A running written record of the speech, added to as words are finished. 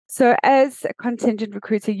So as a contingent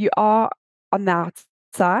recruiter, you are on the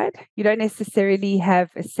outside. You don't necessarily have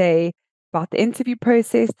a say about the interview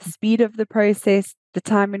process, the speed of the process, the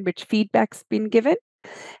time in which feedback's been given.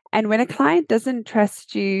 And when a client doesn't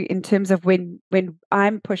trust you in terms of when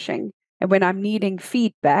I'm pushing and when I'm needing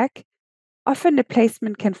feedback, often a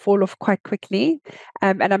placement can fall off quite quickly.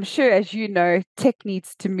 And I'm sure, as you know, tech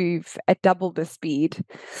needs to move at double the speed.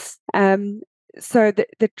 So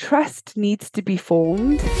the trust needs to be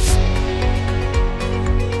formed.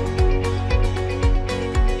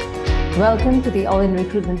 Welcome to the All in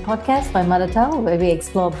Recruitment podcast by Manatal, where we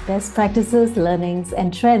explore best practices, learnings,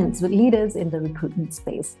 and trends with leaders in the recruitment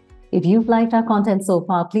space. If you've liked our content so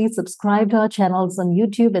far, please subscribe to our channels on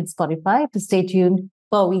YouTube and Spotify to stay tuned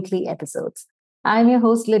for weekly episodes. I'm your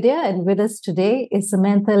host, Lydia, and with us today is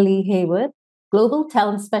Samantha-Leigh Hayward, Global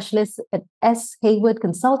Talent Specialist at S.Hayward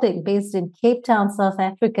Consulting, based in Cape Town, South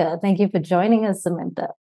Africa. Thank you for joining us, Samantha.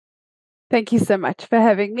 Thank you so much for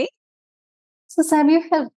having me. So, Sam, you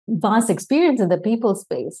have vast experience in the people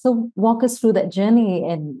space. So walk us through that journey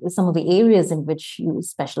and some of the areas in which you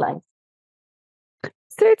specialize.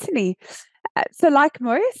 Certainly. So like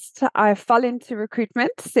most, I fell into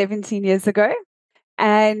recruitment 17 years ago.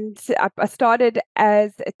 And I started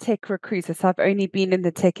as a tech recruiter. So I've only been in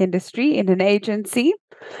the tech industry in an agency.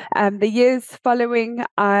 The years following,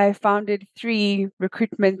 I founded 3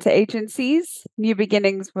 recruitment agencies. New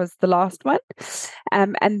Beginnings was the last one.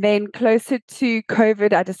 And then closer to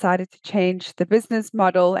COVID, I decided to change the business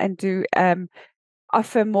model and do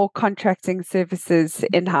offer more contracting services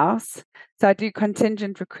in-house. So I do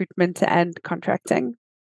contingent recruitment and contracting.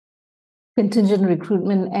 Contingent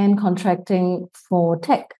recruitment and contracting for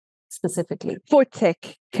tech specifically? For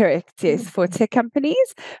tech, correct, yes, for tech companies.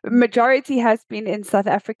 Majority has been in South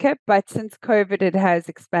Africa, but since COVID, it has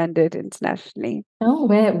expanded internationally. Oh,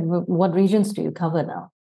 what regions do you cover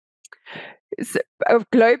now? So,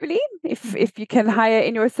 globally, if you can hire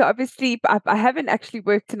anywhere. So obviously, I haven't actually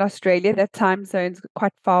worked in Australia. That time zone's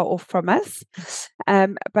quite far off from us.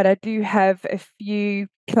 But I do have a few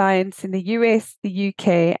clients in the US, the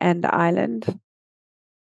UK, and Ireland.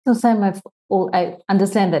 So, Sam, I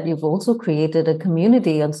understand that you've also created a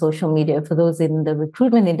community on social media for those in the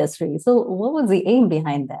recruitment industry. So what was the aim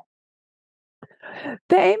behind that?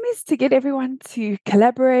 The aim is to get everyone to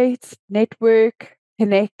collaborate, network,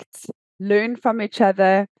 connect, learn from each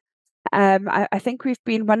other. I think we've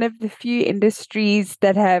been one of the few industries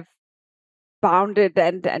that have bounded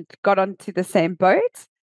and got onto the same boat.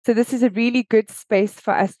 So this is a really good space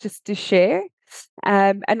for us just to share.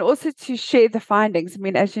 And also to share the findings. I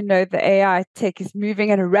mean, as you know, the AI tech is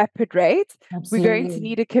moving at a rapid rate. Absolutely. We're going to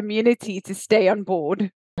need a community to stay on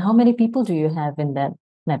board. How many people do you have in that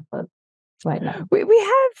network right now? We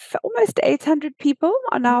have almost 800 people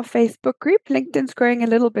on our Facebook group. LinkedIn's growing a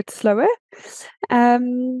little bit slower.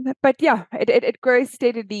 But yeah, it grows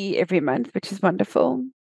steadily every month, which is wonderful.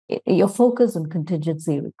 Your focus on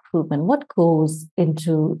contingency recruitment, what goes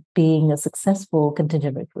into being a successful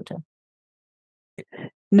contingent recruiter?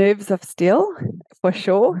 Nerves of steel, for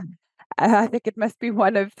sure. I think it must be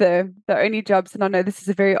one of the only jobs, and I know this is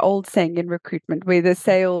a very old saying in recruitment, where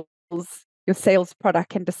your sales product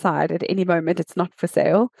can decide at any moment it's not for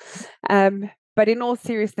sale. But in all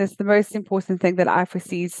seriousness, the most important thing that I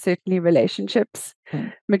foresee is certainly relationships.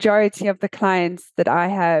 Majority of the clients that I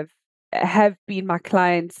have been my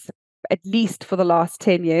clients at least for the last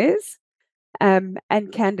 10 years, and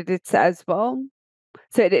candidates as well.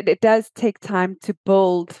 So it does take time to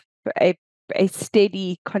build a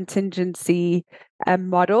steady contingency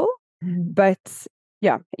model, but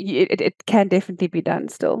yeah, it can definitely be done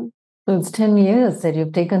still. So it's 10 years that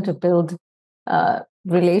you've taken to build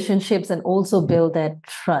relationships and also build that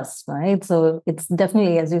trust, right? So it's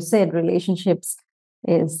definitely, as you said, relationships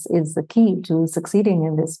is the key to succeeding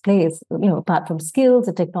in this place, apart from skills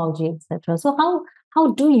and technology, etc. So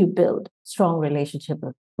how do you build strong relationships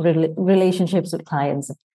with clients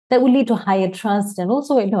that will lead to higher trust and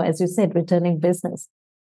also, as you said, returning business?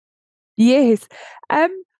 Yes.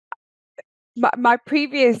 My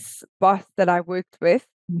previous boss that I worked with,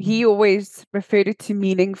 he always referred it to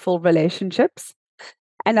meaningful relationships.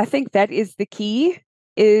 And I think that is the key,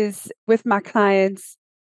 is with my clients,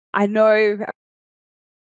 I know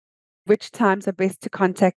which times are best to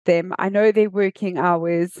contact them. I know their working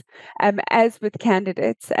hours, as with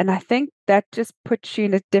candidates. And I think that just puts you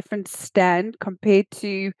in a different stand compared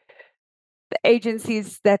to the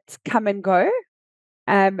agencies that come and go,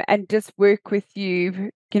 and just work with you,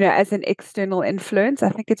 as an external influence. I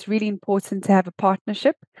think it's really important to have a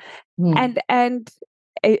partnership and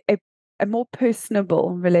a more personable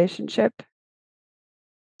relationship.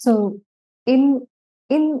 So in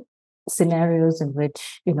in scenarios in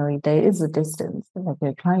which, there is a distance, like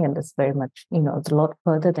your client is very much, it's a lot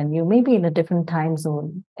further than you, maybe in a different time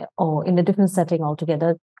zone or in a different setting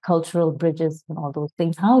altogether, cultural bridges and all those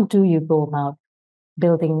things. How do you go about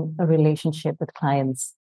building a relationship with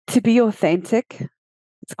clients? To be authentic,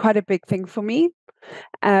 it's quite a big thing for me.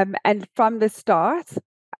 And from the start,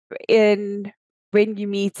 when you're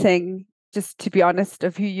meeting, just to be honest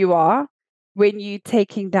of who you are, when you're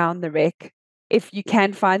taking down the rec, if you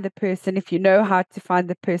can find the person, if you know how to find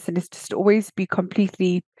the person, is just always be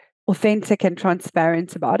completely authentic and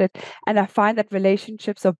transparent about it. And I find that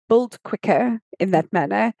relationships are built quicker in that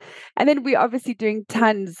manner. And then we're obviously doing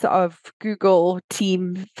tons of Google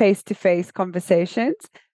team face-to-face conversations.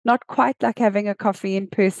 Not quite like having a coffee in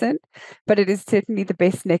person, but it is certainly the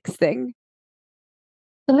best next thing.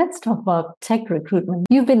 So let's talk about tech recruitment.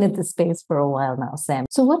 You've been in this space for a while now, Sam.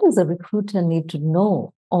 So what does a recruiter need to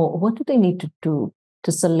know, or what do they need to do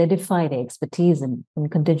to solidify their expertise in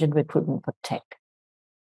contingent recruitment for tech?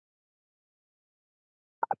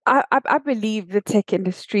 I believe the tech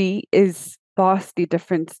industry is vastly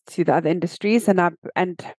different to the other industries, and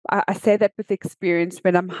I say that with experience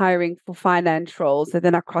when I'm hiring for finance roles, and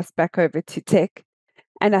then I cross back over to tech.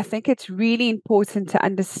 And I think it's really important to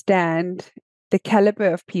understand the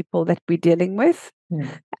caliber of people that we're dealing with.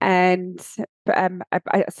 And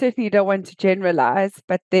I certainly don't want to generalize,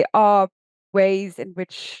 but there are ways in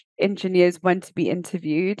which engineers want to be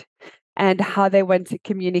interviewed and how they want to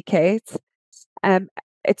communicate.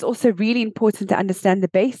 It's also really important to understand the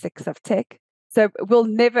basics of tech. So I'll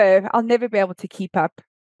never be able to keep up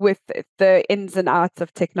with the ins and outs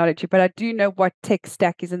of technology, but I do know what tech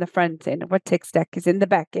stack is in the front end and what tech stack is in the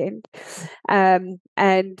back end. And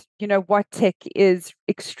what tech is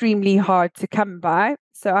extremely hard to come by.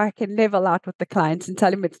 So I can level out with the clients and tell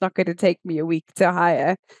them it's not going to take me a week to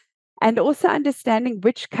hire. And also understanding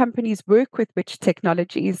which companies work with which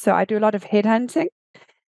technologies. So I do a lot of headhunting.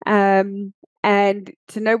 And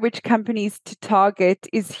to know which companies to target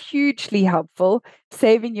is hugely helpful,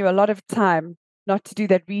 saving you a lot of time not to do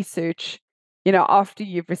that research, after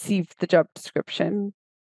you've received the job description.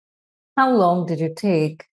 How long did you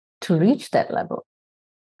take to reach that level?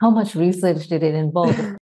 How much research did it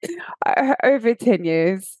involve? Over 10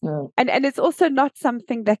 years. And it's also not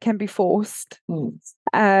something that can be forced.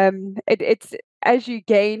 It's as you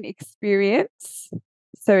gain experience,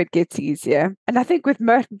 so it gets easier. And I think with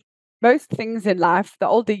most things in life, the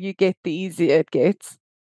older you get, the easier it gets.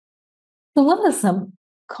 So what are some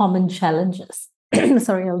common challenges?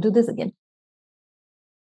 Sorry, I'll do this again.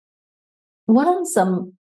 What are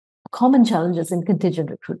some common challenges in contingent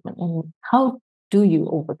recruitment, and how do you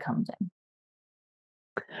overcome them?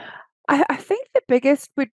 I think the biggest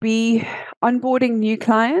would be onboarding new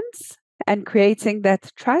clients and creating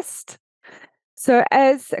that trust. So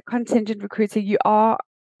as a contingent recruiter, you are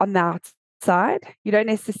on the outside. You don't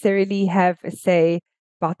necessarily have a say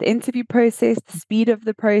about the interview process, the speed of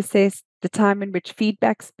the process, the time in which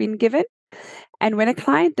feedback's been given. And when a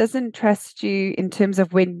client doesn't trust you in terms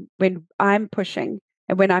of when I'm pushing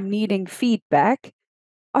and when I'm needing feedback,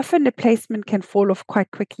 often the placement can fall off quite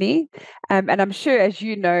quickly. And I'm sure, as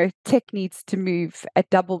you know, tech needs to move at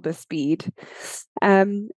double the speed.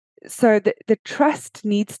 So the trust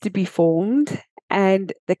needs to be formed,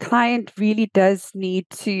 and the client really does need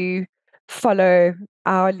to follow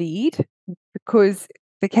our lead, because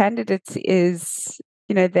the candidate is,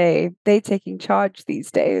 they're taking charge these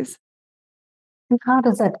days. And how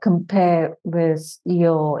does that compare with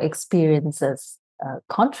your experience as a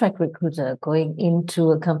contract recruiter going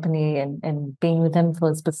into a company and being with them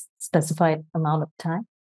for a specified amount of time?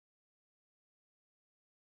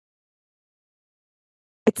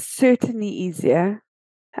 It's certainly easier.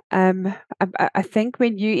 I think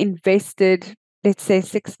when you invested, let's say,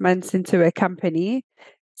 6 months into a company,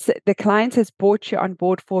 so the client has brought you on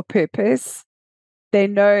board for a purpose. They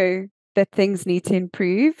know that things need to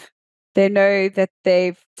improve. They know that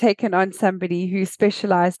they've taken on somebody who's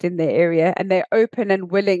specialized in their area, and they're open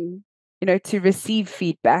and willing, to receive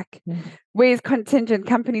feedback. Whereas contingent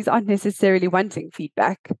companies aren't necessarily wanting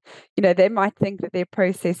feedback. They might think that their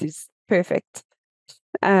process is perfect.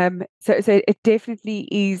 So it definitely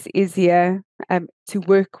is easier to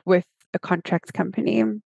work with a contract company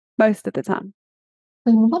most of the time.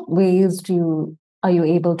 In what ways are you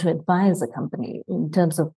able to advise a company in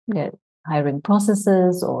terms of hiring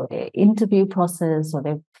processes or their interview process or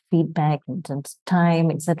their feedback in terms of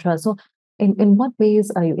time, etc.? So in what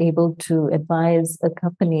ways are you able to advise a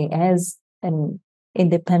company as an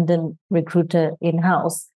independent recruiter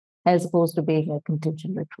in-house as opposed to being a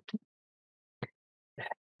contingent recruiter?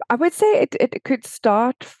 I would say it could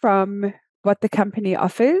start from what the company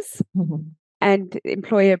offers and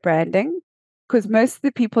employer branding, because most of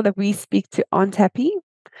the people that we speak to aren't happy.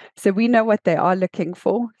 So we know what they are looking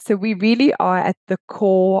for. So we really are at the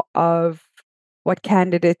core of what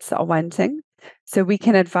candidates are wanting. So we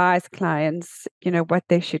can advise clients, what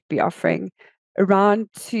they should be offering around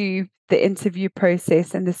to the interview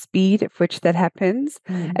process and the speed at which that happens,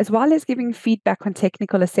 as well as giving feedback on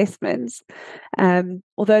technical assessments.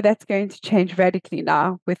 Although that's going to change radically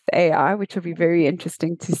now with AI, which will be very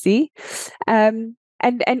interesting to see. And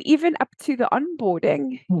even up to the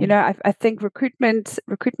onboarding, I think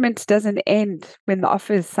recruitment doesn't end when the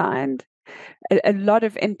offer is signed. A lot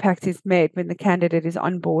of impact is made when the candidate is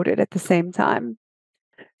onboarded at the same time.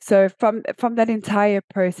 So from that entire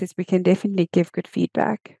process, we can definitely give good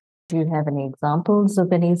feedback. Do you have any examples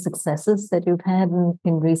of any successes that you've had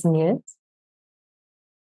in recent years?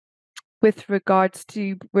 With regards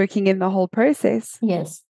to working in the whole process?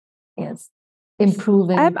 Yes.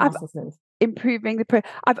 Improving processes.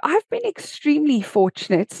 I've been extremely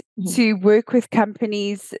fortunate to work with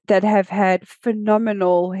companies that have had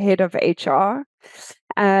phenomenal head of HR.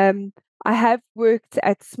 I have worked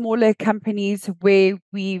at smaller companies where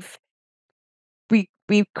we've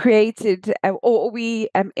created or we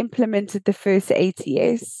implemented the first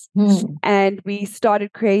ATS and we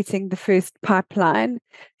started creating the first pipeline.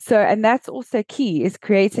 And that's also key, is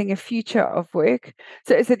creating a future of work.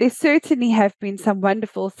 So there certainly have been some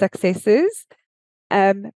wonderful successes,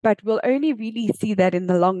 but we'll only really see that in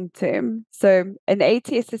the long term. So an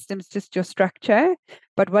ATS system is just your structure,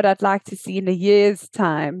 but what I'd like to see in a year's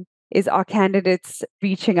time is our candidates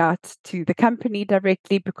reaching out to the company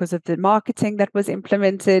directly because of the marketing that was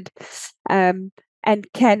implemented, and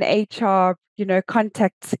can HR,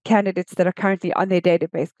 contact candidates that are currently on their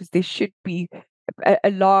database, because there should be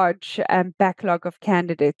a large backlog of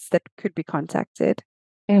candidates that could be contacted.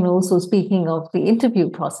 And also, speaking of the interview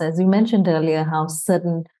process, you mentioned earlier how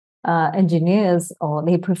certain engineers, or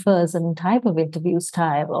they prefer a certain type of interview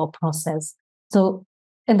style or process. So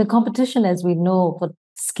in the competition, as we know, for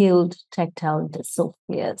skilled tech talent is so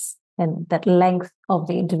fierce, and that length of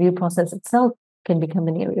the interview process itself can become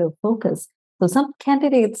an area of focus. So some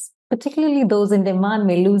candidates, particularly those in demand,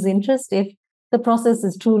 may lose interest if the process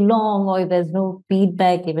is too long, or if there's no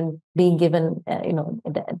feedback even being given at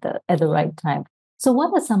the right time. So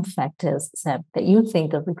what are some factors, Sam, that you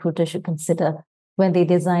think a recruiter should consider when they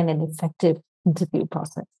design an effective interview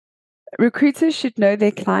process? Recruiters should know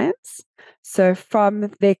their clients. So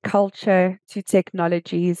from their culture to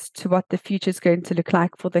technologies to what the future is going to look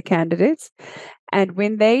like for the candidates. And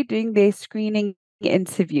when they're doing their screening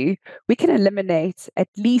interview, we can eliminate at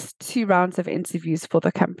least 2 rounds of interviews for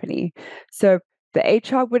the company. So the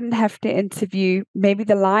HR wouldn't have to interview, maybe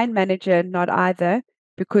the line manager, not either,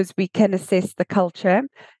 because we can assess the culture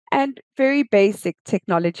and very basic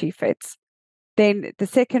technology fits. Then the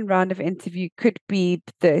second round of interview could be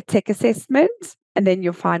the tech assessment and then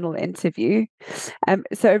your final interview.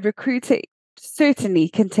 So a recruiter certainly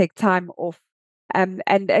can take time off. And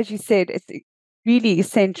as you said, it's really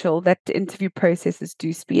essential that the interview processes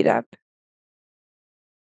do speed up.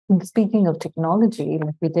 Speaking of technology,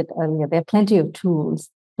 like we did earlier, there are plenty of tools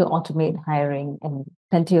to automate hiring, and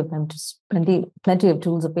plenty of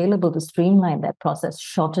tools available to streamline that process,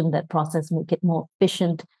 shorten that process, make it more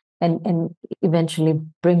efficient, and eventually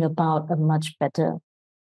bring about a much better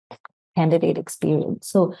candidate experience.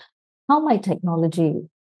 So how might technology,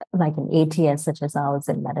 like an ATS such as ours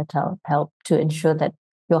in Manatal, help to ensure that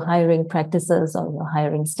your hiring practices or your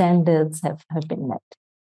hiring standards have been met?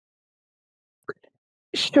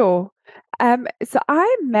 Sure. So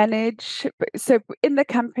I manage, in the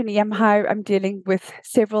company, I'm dealing with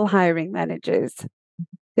several hiring managers.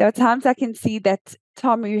 There are times I can see that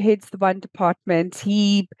Tom, who heads the one department,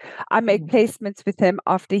 I make placements with him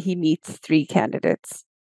after he meets 3 candidates.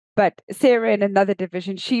 But Sarah in another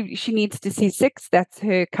division, she needs to see 6. That's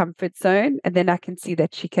her comfort zone. And then I can see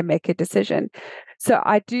that she can make a decision. So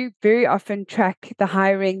I do very often track the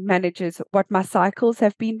hiring managers, what my cycles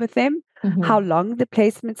have been with them, how long the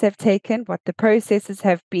placements have taken, what the processes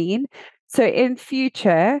have been. So in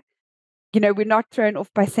future, we're not thrown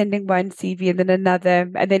off by sending one CV and then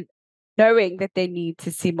another, and then knowing that they need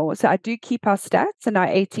to see more. So I do keep our stats, and our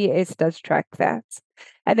ATS does track that.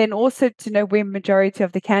 And then also to know where majority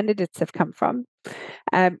of the candidates have come from.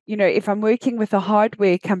 If I'm working with a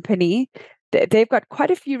hardware company, they've got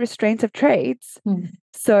quite a few restraints of trades.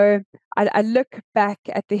 So I look back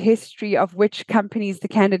at the history of which companies the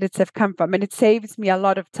candidates have come from, and it saves me a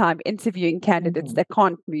lot of time interviewing candidates that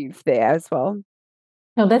can't move there as well.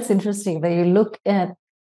 Now, that's interesting that you look at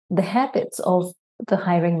the habits of the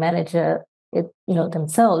hiring manager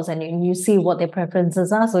themselves, and you see what their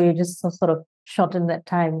preferences are. So you just sort of shorten that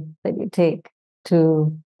time that you take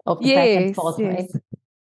to of the back and forth, right? Yes.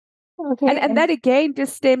 Okay. And that again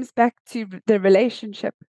just stems back to the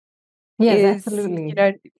relationship. Yes, Is, absolutely.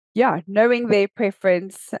 knowing their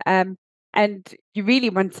preference, and you really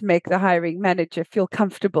want to make the hiring manager feel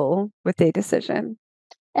comfortable with their decision.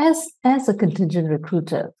 As a contingent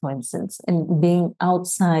recruiter, for instance, and being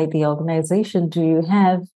outside the organization, do you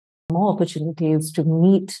have more opportunities to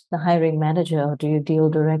meet the hiring manager, or do you deal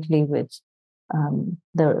directly with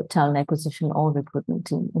the talent acquisition or recruitment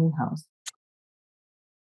team in-house?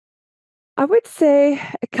 I would say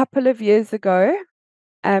a couple of years ago,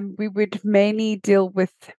 we would mainly deal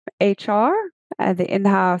with HR and the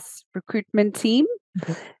in-house recruitment team.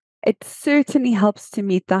 Mm-hmm. It certainly helps to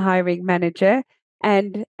meet the hiring manager.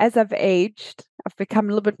 And as I've aged, I've become a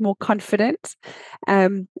little bit more confident,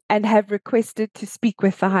 and have requested to speak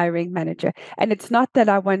with the hiring manager. And it's not that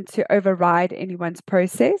I want to override anyone's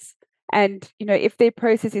process. And, if their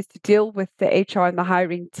process is to deal with the HR and the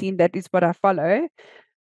hiring team, that is what I follow.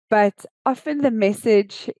 But often the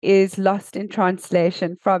message is lost in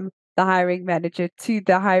translation from the hiring manager to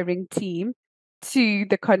the hiring team to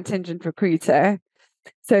the contingent recruiter.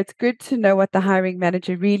 So it's good to know what the hiring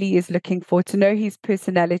manager really is looking for, to know his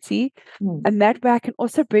personality. And that way I can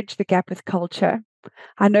also bridge the gap with culture.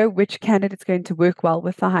 I know which candidate's going to work well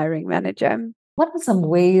with the hiring manager. What are some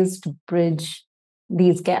ways to bridge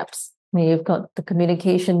these gaps? I mean, you've got the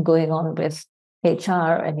communication going on with HR,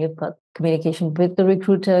 and you've got communication with the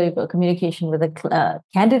recruiter, you've got communication with the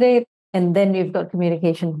candidate, and then you've got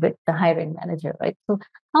communication with the hiring manager, right? So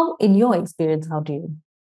how, in your experience, how do you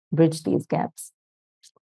bridge these gaps?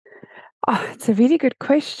 Oh, it's a really good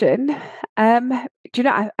question. I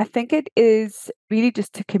think it is really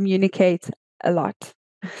just to communicate a lot.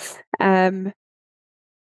 No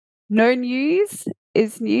news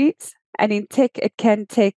is news. And in tech, it can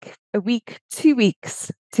take a week, 2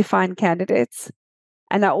 weeks to find candidates.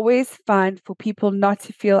 And I always find for people not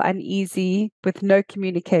to feel uneasy with no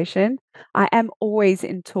communication, I am always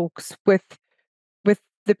in talks with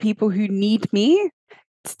the people who need me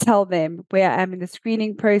to tell them where I am in the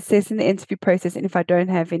screening process, in the interview process, and if I don't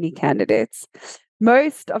have any candidates.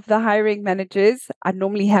 Most of the hiring managers I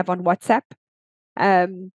normally have on WhatsApp.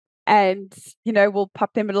 And we'll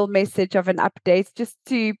pop them a little message of an update just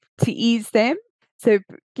to ease them. So,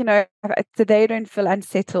 so they don't feel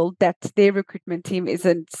unsettled that their recruitment team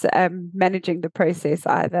isn't managing the process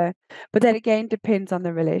either. But that again depends on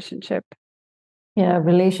the relationship. Yeah,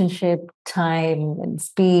 relationship, time, and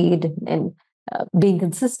speed, and being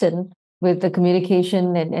consistent with the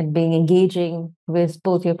communication, and being engaging with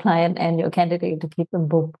both your client and your candidate to keep them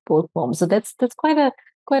both warm. So that's quite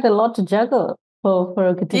a lot to juggle for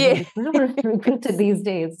a contingent recruiter these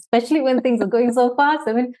days, especially when things are going so fast.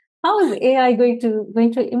 I mean, how is AI going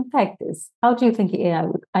to impact this? How do you think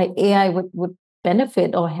AI would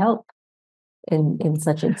benefit or help in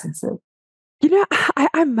such instances?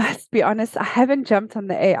 I must be honest, I haven't jumped on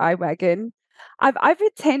the AI wagon. I've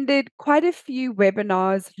attended quite a few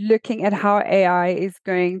webinars looking at how AI is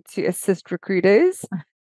going to assist recruiters,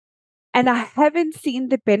 and I haven't seen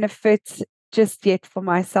the benefits just yet for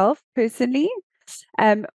myself personally.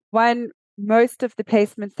 Most of the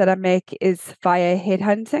placements that I make is via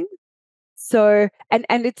headhunting. So, and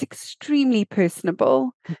it's extremely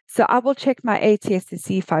personable. So I will check my ATS to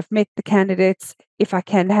see if I've met the candidates, if I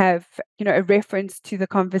can have, a reference to the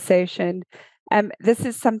conversation. This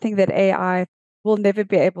is something that AI will never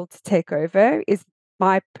be able to take over, is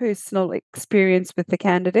my personal experience with the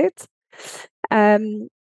candidates. So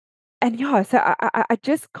I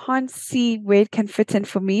just can't see where it can fit in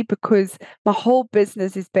for me, because my whole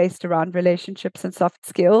business is based around relationships and soft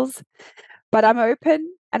skills. But I'm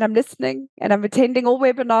open and I'm listening and I'm attending all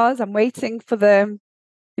webinars. I'm waiting for the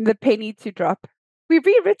penny to drop. We've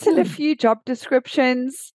rewritten a few job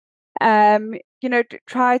descriptions, to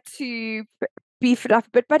try to beef it up a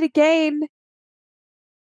bit. But again,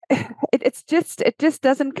 it just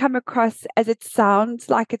doesn't come across as it sounds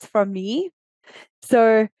like it's from me.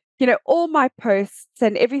 So, all my posts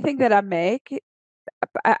and everything that I make,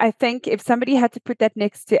 I think if somebody had to put that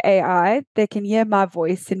next to AI, they can hear my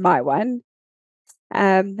voice in my one.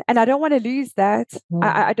 And I don't want to lose that.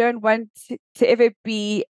 I don't want to ever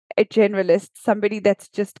be a generalist, somebody that's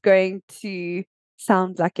just going to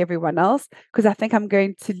sound like everyone else, because I think I'm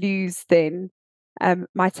going to lose then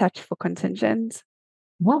my touch for contingent.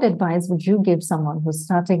 What advice would you give someone who's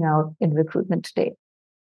starting out in recruitment today?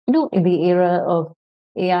 In the era of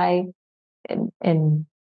AI and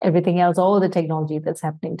everything else, all the technology that's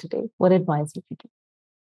happening today, what advice would you give?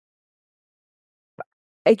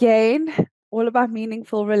 Again, all about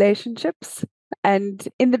meaningful relationships. And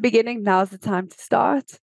in the beginning, now's the time to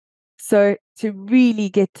start. So to really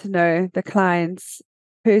get to know the clients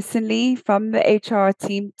personally, from the HR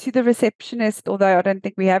team to the receptionist, although I don't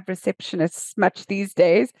think we have receptionists much these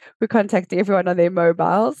days, we're contacting everyone on their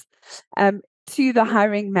mobiles, to the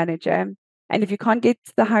hiring manager. And if you can't get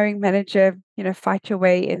to the hiring manager, fight your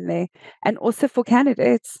way in there. And also for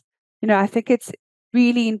candidates, I think it's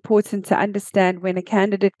really important to understand when a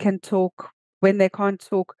candidate can talk, when they can't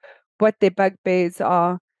talk, what their bugbears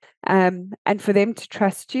are, and for them to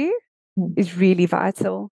trust you is really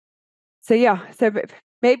vital. So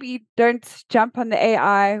maybe don't jump on the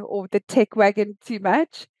AI or the tech wagon too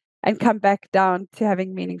much and come back down to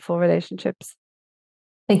having meaningful relationships.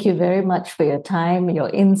 Thank you very much for your time, your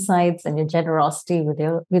insights, and your generosity with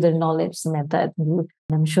your knowledge, Samantha. And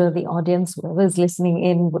I'm sure the audience, whoever is listening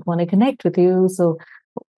in, would want to connect with you. So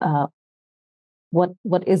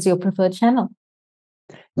what is your preferred channel?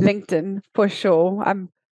 LinkedIn, for sure.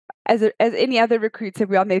 As any other recruiter,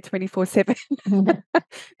 we're on there 24/7.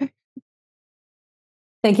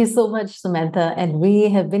 Thank you so much, Samantha. And we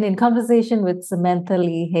have been in conversation with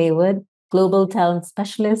Samantha-Leigh Hayward, Global Talent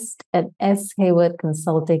Specialist at S.Hayward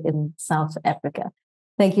Consulting in South Africa.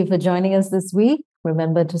 Thank you for joining us this week.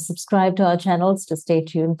 Remember to subscribe to our channels to stay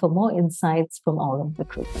tuned for more insights from All in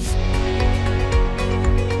Recruitment.